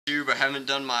I haven't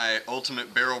done my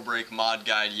ultimate barrel brake mod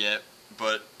guide yet,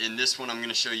 but in this one I'm going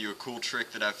to show you a cool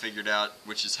trick that I figured out,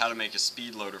 which is how to make a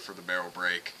speed loader for the barrel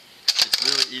brake. It's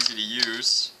really easy to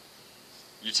use.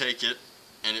 You take it,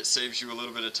 and it saves you a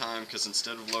little bit of time because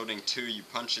instead of loading 2, you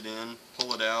punch it in,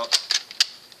 pull it out,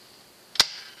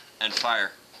 and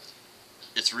fire.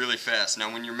 It's really fast.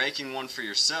 Now when you're making one for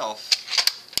yourself,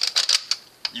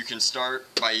 you can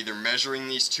start by either measuring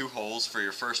these 2 holes for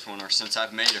your first one, or since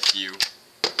I've made a few,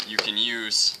 you can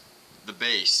use the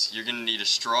base. You're going to need a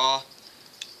straw,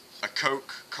 a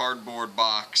Coke cardboard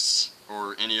box,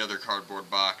 or any other cardboard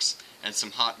box, and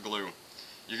some hot glue.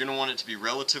 You're going to want it to be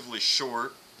relatively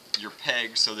short, your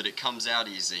peg, so that it comes out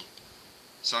easy.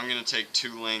 So I'm going to take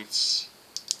 2 lengths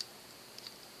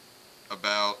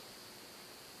about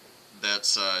that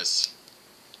size.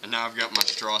 And now I've got my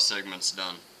straw segments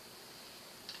done.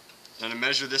 Now to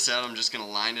measure this out, I'm just going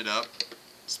to line it up.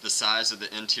 It's the size of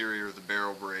the interior of the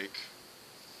barrel brake.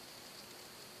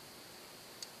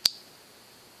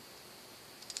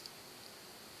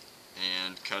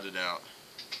 And cut it out.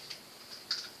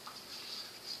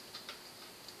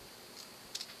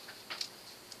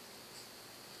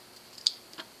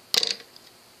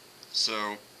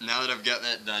 So now that I've got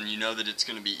that done, you know that it's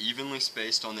going to be evenly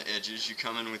spaced on the edges. You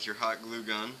come in with your hot glue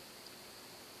gun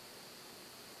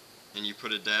and you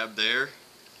put a dab there.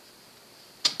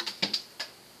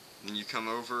 Then you come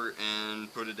over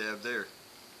and put a dab there.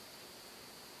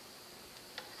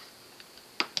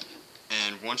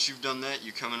 And once you've done that,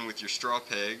 you come in with your straw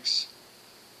pegs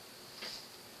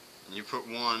and you put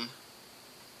 1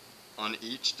 on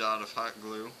each dot of hot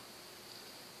glue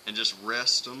and just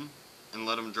rest them and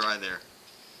let them dry there.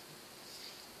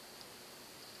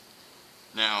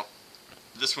 Now,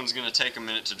 this one's going to take a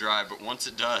minute to dry, but once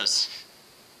it does,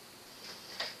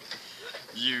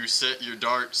 you set your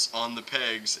darts on the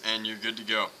pegs and you're good to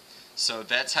go. So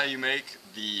that's how you make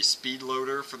the speed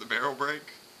loader for the barrel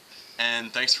brake,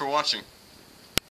 and thanks for watching.